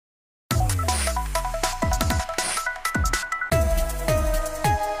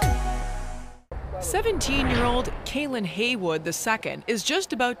17-year-old Kaylin Haywood II is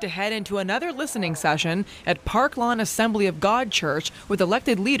just about to head into another listening session at Park Lawn Assembly of God Church with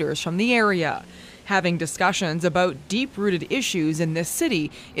elected leaders from the area. Having discussions about deep-rooted issues in this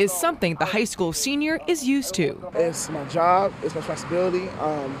city is something the high school senior is used to. It's my job, it's my responsibility.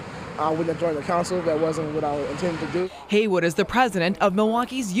 I wouldn't have joined the council if that wasn't what I intended to do. Haywood is the president of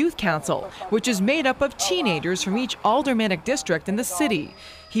Milwaukee's Youth Council, which is made up of teenagers from each aldermanic district in the city.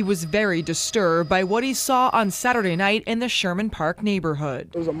 He was very disturbed by what he saw on Saturday night in the Sherman Park neighborhood.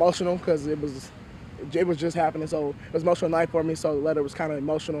 It was emotional because it was just happening, so it was an emotional night for me, so the letter was kind of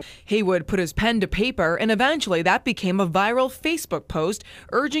emotional. Haywood put his pen to paper, and eventually that became a viral Facebook post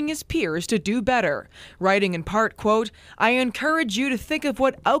urging his peers to do better. Writing in part, quote, "I encourage you to think of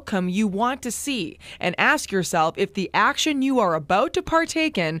what outcome you want to see and ask yourself if the action you are about to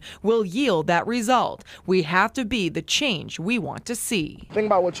partake in will yield that result. We have to be the change we want to see." Think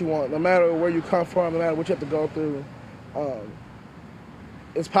about what you want, no matter where you come from, no matter what you have to go through,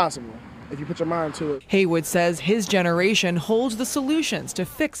 it's possible if you put your mind to it. Haywood says his generation holds the solutions to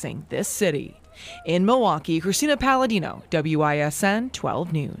fixing this city. In Milwaukee, Christina Palladino, WISN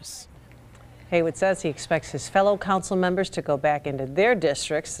 12 News. Haywood says he expects his fellow council members to go back into their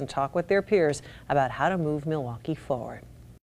districts and talk with their peers about how to move Milwaukee forward.